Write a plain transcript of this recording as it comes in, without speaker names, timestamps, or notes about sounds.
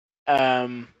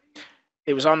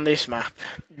it was on this map.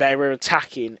 They were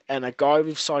attacking, and a guy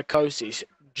with psychosis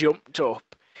jumped up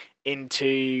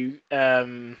into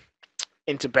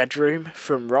bedroom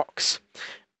from rocks.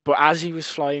 But as he was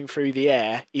flying through the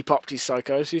air, he popped his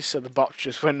psychosis, so the box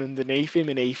just went underneath him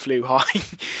and he flew high.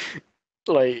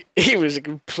 Like, he was a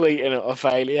complete and utter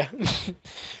failure.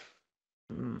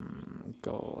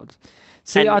 God.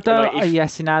 See, I don't... Like,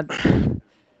 yes,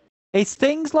 it's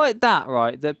things like that,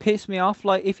 right, that piss me off.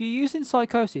 Like, if you're using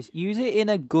psychosis, use it in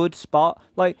a good spot.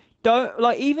 Like, don't...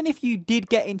 Like, even if you did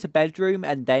get into bedroom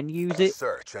and then use it,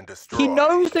 search and destroy. He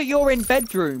knows that you're in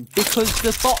bedroom because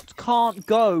the bot can't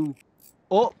go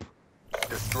up.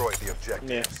 Destroy the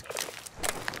objectives. Yeah.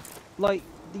 Like,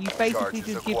 you basically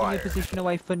just giving your position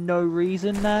away for no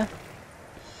reason there.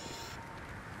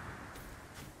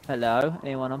 Hello?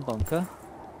 Anyone on bunker?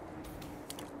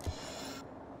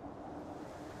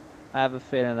 I have a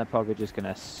feeling they're probably just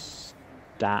gonna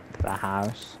stack the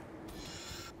house.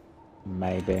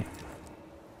 Maybe.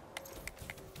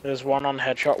 There's one on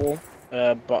headshot wall,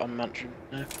 bottom mansion.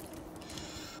 No.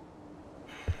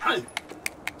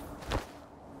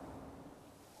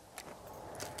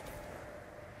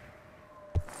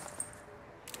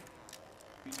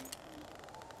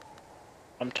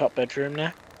 I'm top bedroom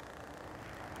now.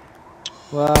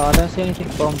 Well, I don't see anything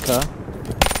bunker.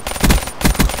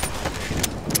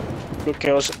 Good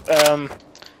kills.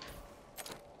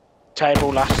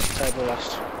 Table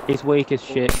last. He's weak as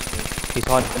shit. He's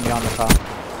hiding from behind the car.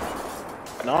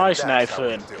 Nice,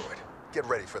 Nathan. Get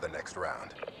ready for the next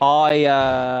round.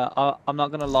 I'm not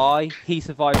gonna lie. He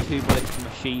survived 2 bullets from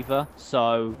a Shiva,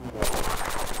 so.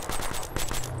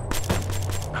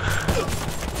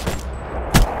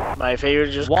 Mate, if he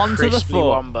was just one to the foot,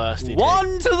 one bursted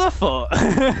one to the foot.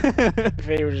 If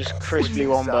he was just crisply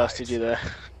one bursted you there.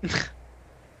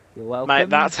 You're welcome. Mate,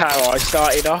 that's how I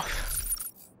started off.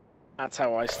 That's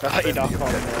how I started off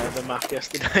on the map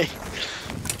yesterday.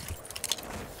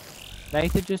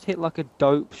 Nathan just hit like a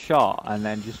dope shot and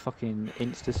then just fucking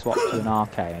insta swap to an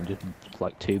RK and just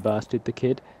like 2 bursted the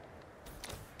kid.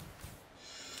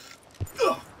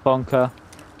 Bunker.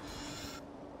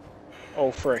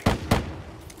 All 3.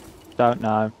 Don't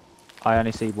know. I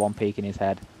only see 1 peek in his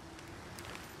head.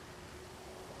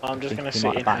 I'm just gonna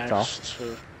sit in house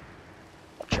to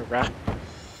watch a wrap.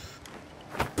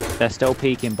 They're still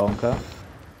peeking bunker.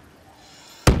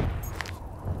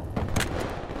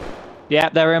 Yeah,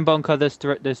 they're in bunker. There's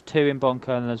 2 in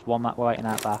bunker and there's 1 that waiting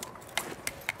out back.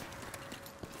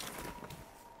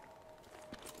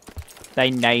 They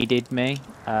naded me,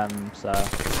 so.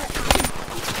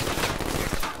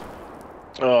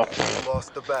 Oh,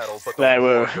 Lost the battle, but they the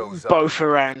were goes both on.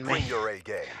 around me. Bring your A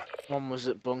game. One was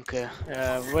at bunker.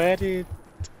 Where did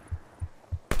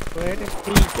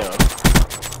he go?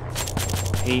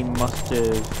 He must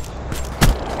have.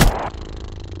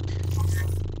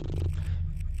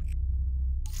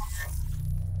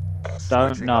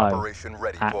 Don't know,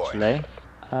 actually,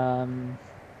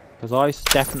 because I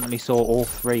definitely saw all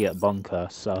 3 at bunker,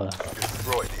 so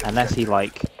unless he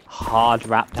like hard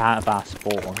wrapped out of our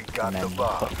spawn and then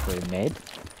put through mid.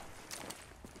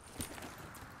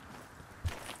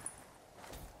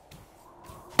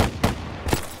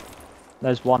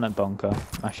 There's 1 at bunker.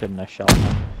 I shouldn't have shot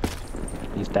him.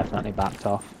 He's definitely backed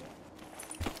off.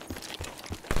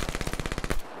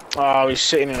 Oh, he's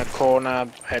sitting in a corner,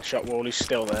 headshot wall. He's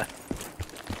still there.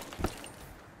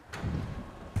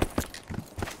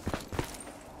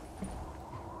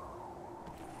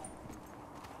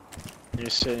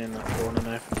 He's sitting in that corner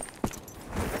now.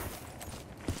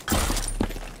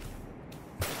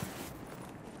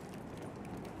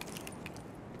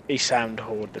 He sound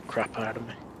hoard the crap out of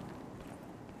me.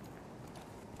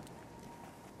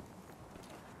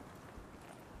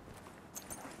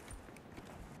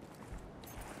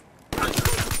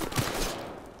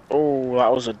 Oh,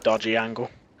 that was a dodgy angle.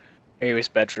 Here is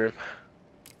bedroom.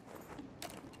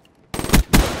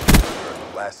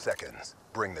 Last seconds.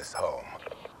 Bring this home.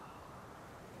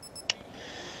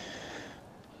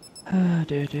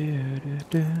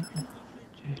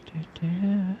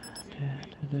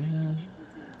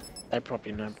 They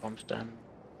probably know bombs down.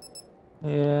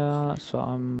 Yeah, that's what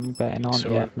I'm betting on.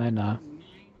 Yeah, they know.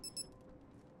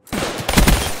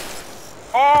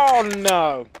 Oh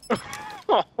no!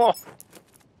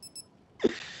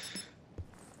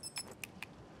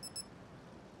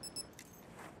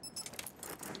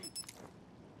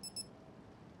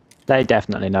 They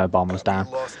definitely know bomb was down.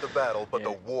 You lost the battle, but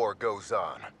the war goes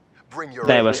on. Bring your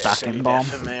They were stacking bomb.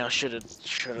 For me, I should have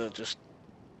just.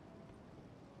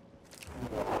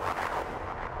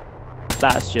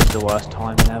 That's just the worst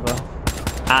timing ever,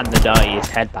 and the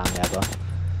dirtiest headbang ever.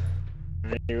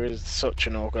 It was such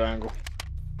an awkward angle.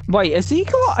 Wait, has he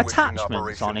got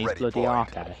attachments on his bloody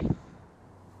RK?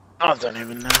 I don't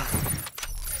even know.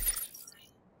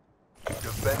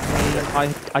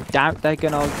 I doubt they're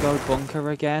gonna go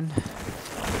bunker again.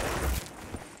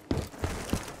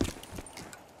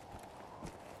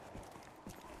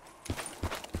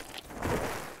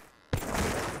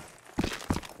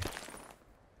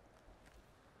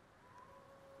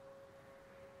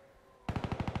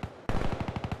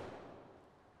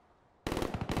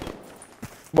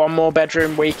 One more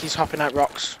bedroom weak, he's hopping out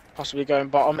rocks, possibly going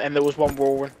bottom, and there was one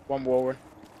wall run.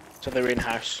 So they're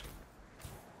in-house.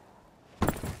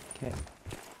 Okay.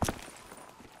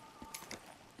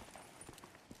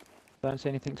 Don't see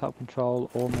anything top control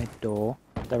or mid door.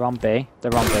 They're on B.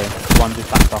 They're on B. One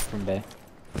just backed off from B.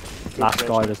 Last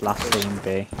guy was last seen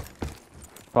B.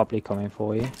 Probably coming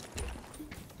for you.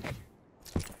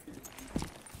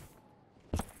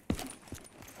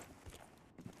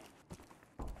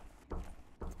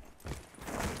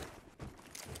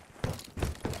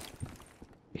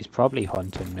 He's probably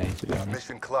hunting me, to be honest.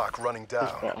 Mission clock running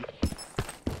down.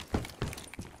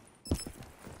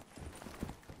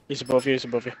 He's above you, he's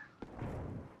above you.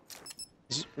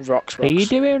 He's rocks. Are you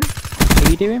doing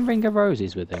Ring of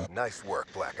Roses with him? Nice work,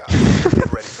 Black Eye.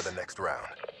 Get ready for the next round.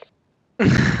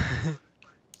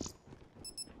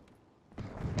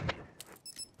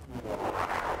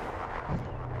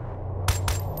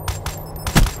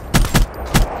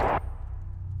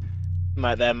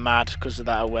 Mate, they're mad because of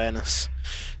that awareness.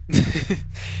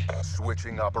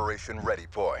 Switching operation ready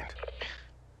point.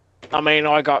 I mean,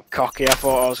 I got cocky. I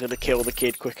thought I was going to kill the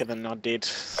kid quicker than I did.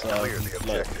 So, Clear the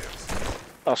objectives.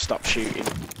 I'll stop shooting.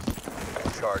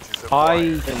 Charges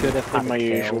I should have had in my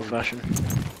usual fashion.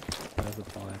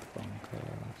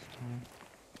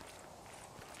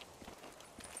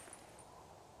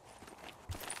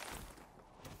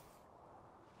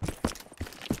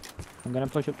 I'm gonna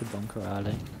push up the bunker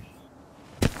early.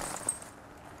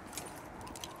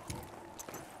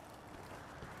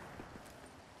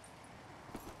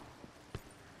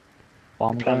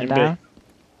 Bomb going down.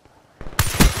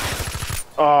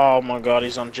 Oh my god,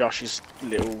 he's on Josh's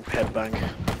little headbang.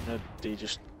 He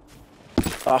just...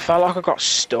 I felt like I got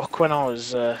stuck when I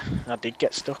was... I did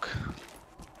get stuck.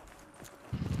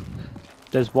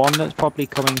 There's one that's probably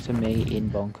coming to me in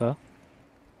bunker.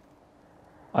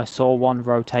 I saw one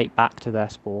rotate back to their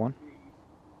spawn.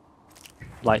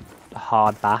 Like,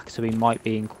 hard back, so he might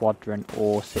be in quadrant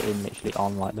or sitting literally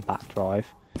on like the back drive.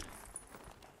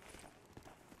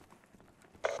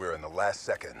 We're in the last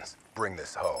seconds. Bring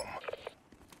this home.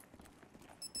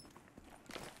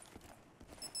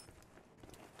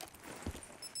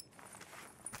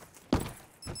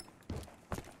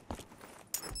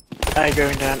 Hey,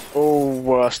 going down. Oh,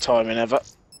 worst timing ever.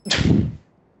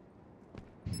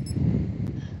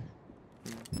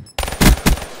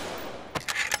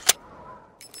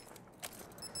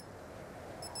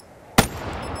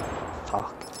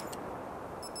 Fuck.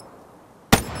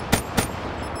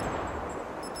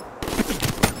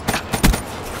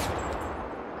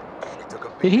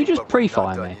 Did he just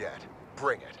pre-fire me?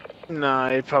 Bring it. No,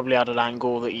 he probably had an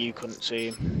angle that you couldn't see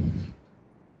him.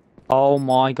 Oh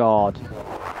my god.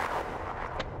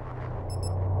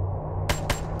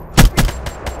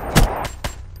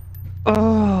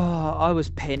 Oh, I was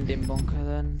pinned in bunker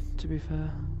then, to be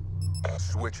fair.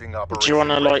 Switching operation. Do you want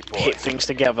to like hit things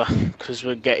together? Because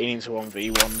we're getting into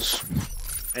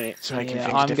 1v1s. And it's making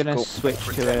things I'm difficult. gonna switch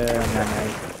to an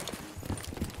M8.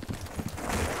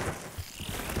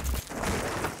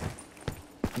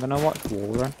 I'm gonna watch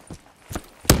Wall Run.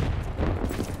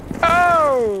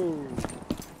 Oh!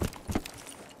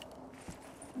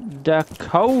 The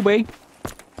Kobe.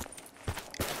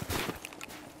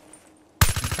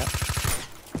 Okay.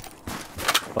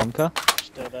 Bunker.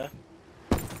 Still there.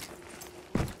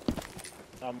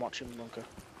 I'm watching the bunker.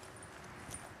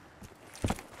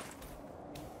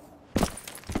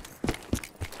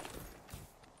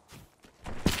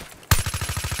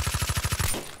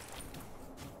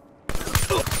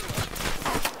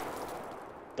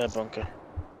 Their bunker.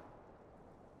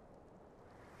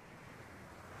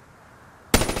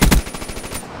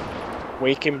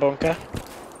 Weak in bunker.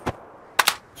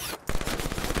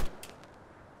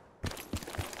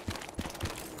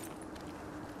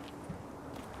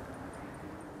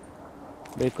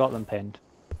 We've got them pinned.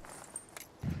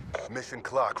 Mission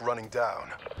clock running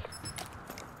down.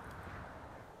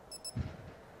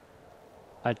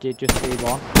 I did just see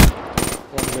one.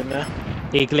 One's in there.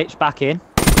 He glitched back in.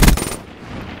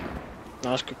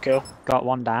 Nice, good kill. Got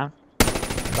one down.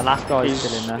 The last guy is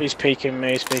still in there. He's peeking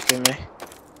me, he's peeking me.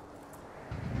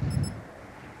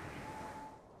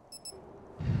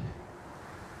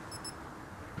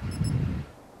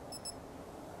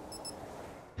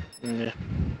 Yeah.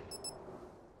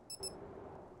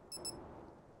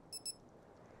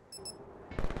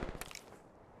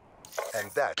 And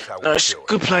that's how Nice.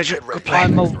 Good play, Jack. Good play.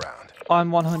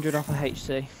 I'm 100 off a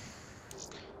HC.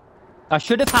 I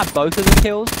should have had both of the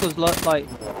kills because like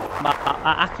my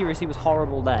accuracy was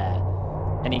horrible there,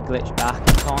 and he glitched back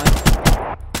in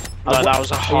time. No, that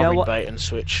was a horrid bait and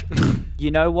switch.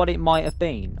 You know what it might have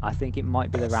been? I think it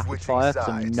might be the rapid fire because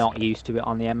I'm not used to it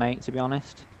on the M8, to be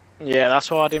honest. Yeah, that's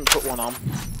why I didn't put one on.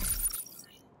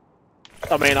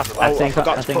 I mean, I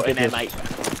forgot to put an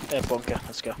M8 bunker.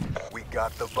 Let's go. We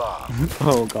got the bomb.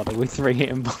 Oh god, are we 3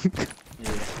 hitting bunker?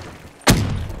 Yeah.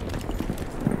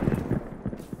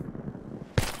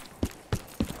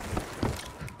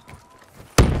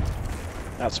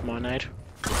 That's my nade.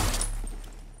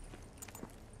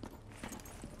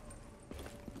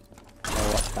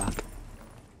 Oh, what's that?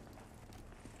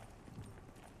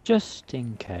 Just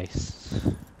in case.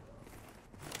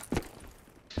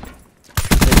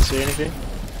 Didn't see anything.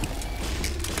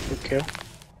 Good kill.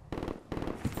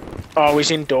 Oh, he's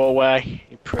in doorway.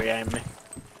 He pre-aimed me.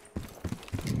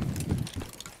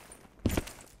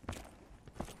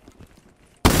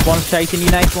 One's chasing you,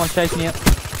 Nate. One's chasing you.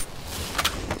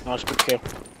 Nice, good kill.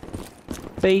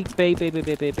 B.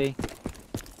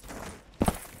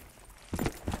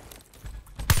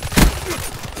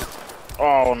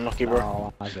 Oh, unlucky,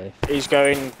 bro. Oh, He's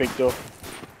going big door.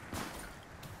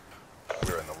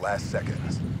 We're in the last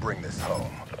seconds. Bring this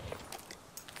home.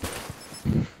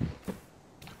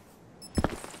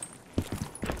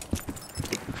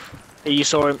 You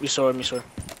saw him, you saw him, you saw him.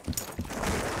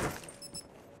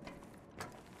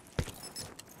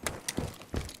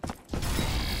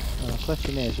 The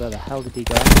question is, where the hell did he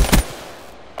go?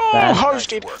 Oh, There.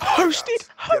 hosted!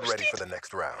 Get ready for the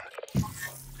next round.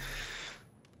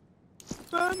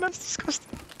 That's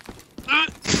disgusting.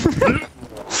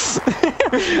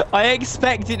 I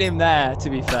expected him there, to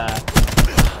be fair.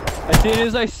 As soon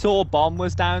as I saw Bomb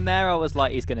was down there, I was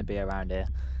like, he's going to be around here.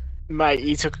 Mate,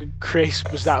 he took a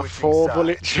crisp. Was that 4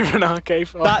 bullets from an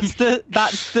RK5?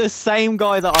 That's the same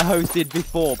guy that I hosted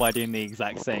before by doing the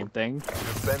exact same thing.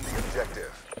 Defend the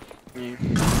objective. Yeah.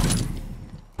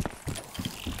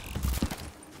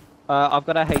 I've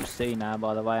got a HC now,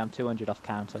 by the way. I'm 200 off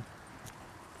counter.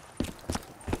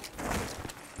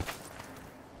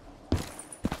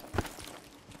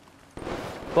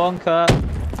 Bunker.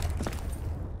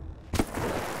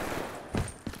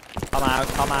 I'm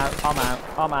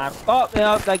out. Oh,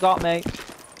 no, they got me.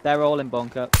 They're all in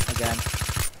bunker again.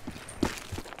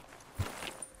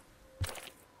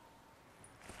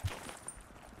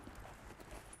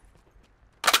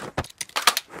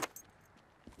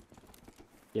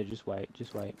 Yeah, just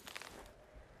wait.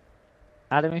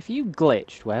 Adam, if you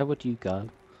glitched, where would you go?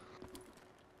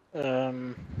 I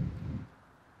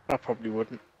probably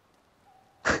wouldn't.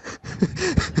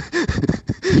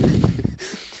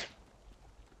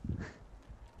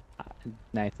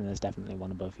 Nathan, there's definitely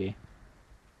one above you.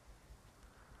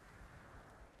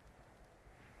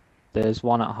 There's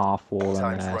one at half wall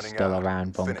and they're still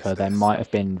around bunker. They might have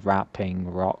been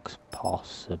wrapping rocks,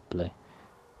 possibly.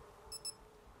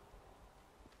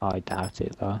 I doubt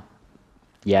it though.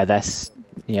 Yeah, they're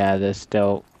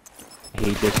still.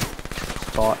 He just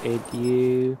spotted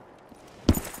you.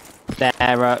 They're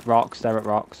at rocks.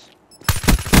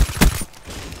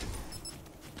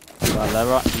 Well,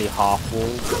 they're actually half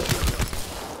wall.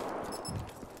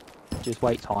 Just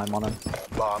wait time on them.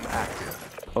 Bomb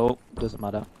active. Oh, doesn't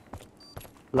matter.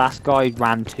 Last guy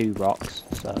ran 2 rocks,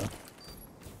 so.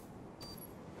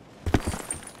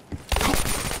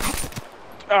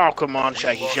 Oh, come on,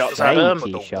 shaky shots.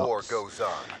 Shaky The shots. war goes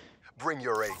on. Bring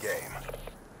your A game.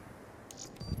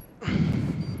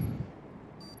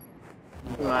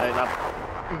 Mate, that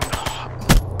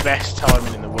best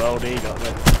timing in the world he got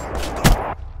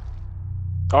there.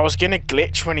 I was gonna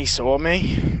glitch when he saw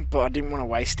me, but I didn't want to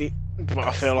waste it. But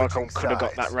I feel like I could have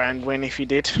got that round win if he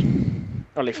did.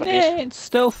 Well, if I did. It's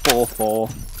still 4-4.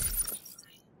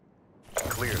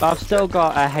 I've still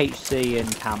got a HC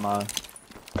and camo.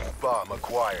 Bomb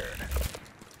acquired.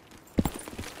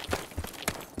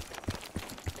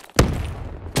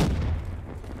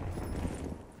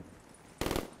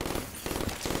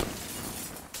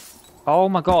 Oh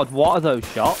my god, what are those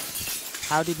shots?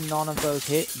 How did none of those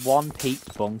hit? One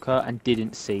peeked bunker and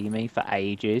didn't see me for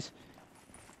ages.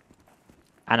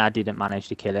 And I didn't manage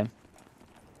to kill him.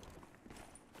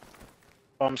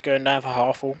 Bomb's going down for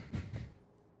half full.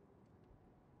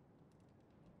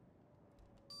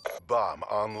 Bomb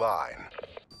online.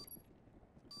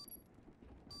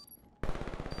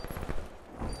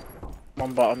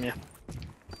 One bottom, yeah.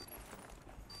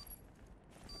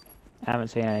 I haven't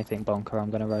seen anything bunker. I'm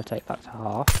going to rotate back to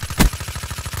half.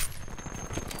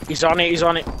 He's on it, he's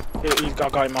on it. He's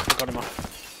got him off, got him off.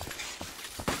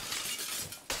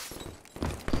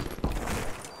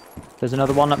 There's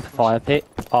another one up the fire pit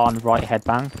on right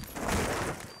headbang.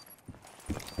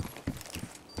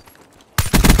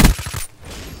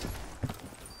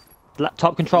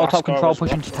 Top control,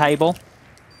 pushing to table.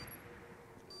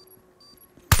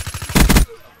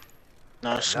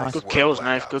 Nice. Good kills,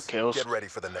 Nave, good kills. Get ready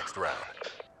for the next round.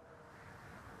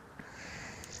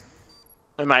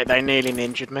 Oh, mate, they nearly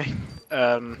injured me.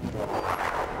 No,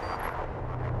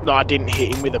 I didn't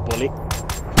hit him with a bullet.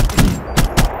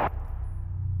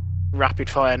 Rapid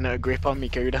fire, no grip on me,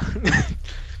 Cuda.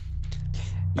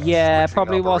 Yeah,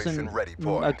 probably wasn't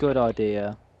a good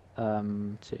idea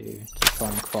to try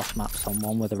and cross map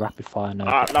someone with a rapid fire. No,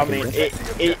 I mean,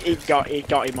 it got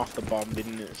him off the bomb,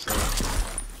 didn't it? So.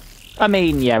 I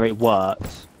mean, yeah, it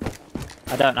worked.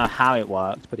 I don't know how it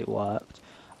worked, but it worked.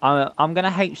 I'm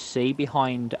gonna HC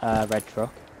behind red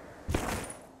truck.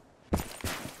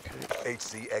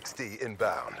 HCXD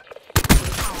inbound.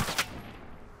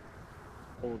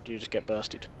 Or do you just get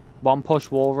bursted? One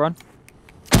push wall run.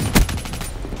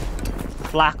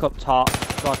 Flak up top.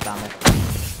 God damn it.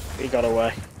 He got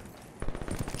away.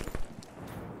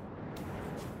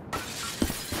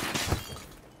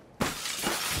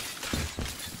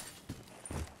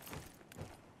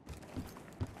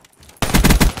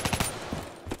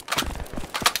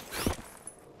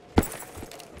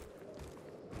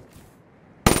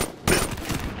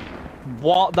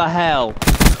 What the hell?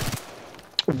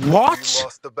 What? You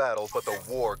lost the battle, but the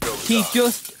war goes He on.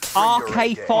 just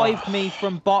RK5'd me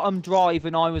from bottom drive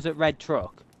and I was at red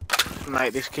truck.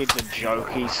 Mate, this kid's a joke.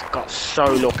 He's got so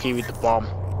lucky with the bomb.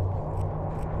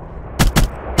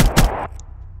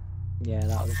 Yeah,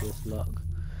 that was just luck.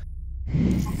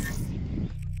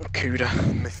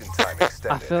 Cuda. Mission time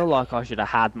extended. I feel like I should have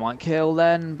had my kill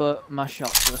then, but my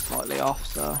shots were slightly off,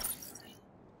 so...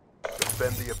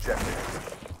 Defend the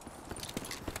objective.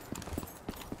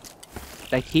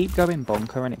 They keep going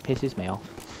bunker and it pisses me off.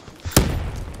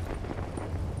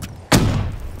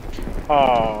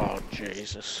 Oh,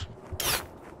 Jesus.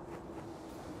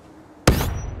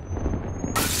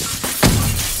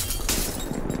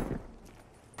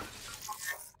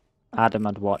 Adam,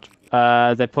 I'd watch.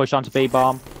 They push onto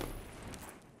B-bomb.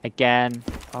 Again.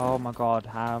 Oh my god,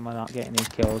 how am I not getting these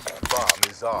kills? Bomb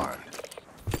is armed.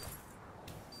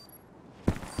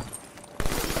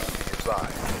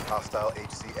 Advise. Hostile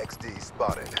HCXD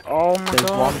spotted. Oh my There's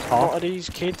god, one top. what are these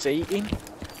kids eating?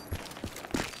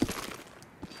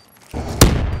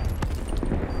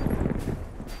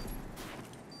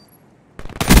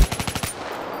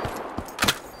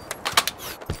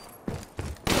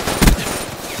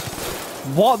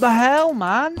 What the hell,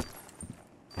 man?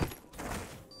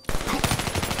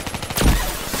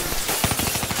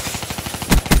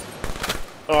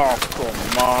 Oh,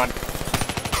 come on.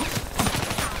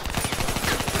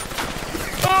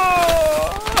 Oh!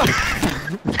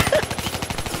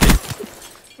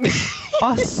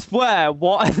 I swear,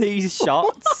 what are these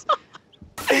shots?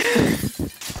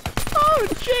 Oh,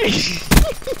 jeez.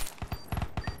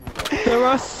 There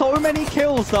are so many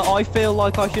kills that I feel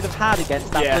like I should have had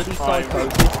against that bloody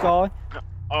psychosis guy.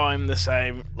 I'm the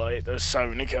same. Like, there's so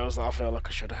many kills that I feel like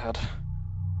I should have had.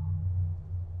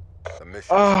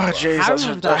 Oh, jeez, How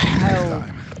that's the hell?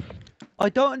 I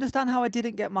don't understand how I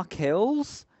didn't get my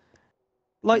kills.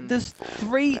 Like, there's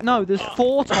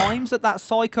 4 times that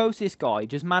psychosis guy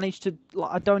just managed to.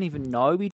 Like, I don't even know. He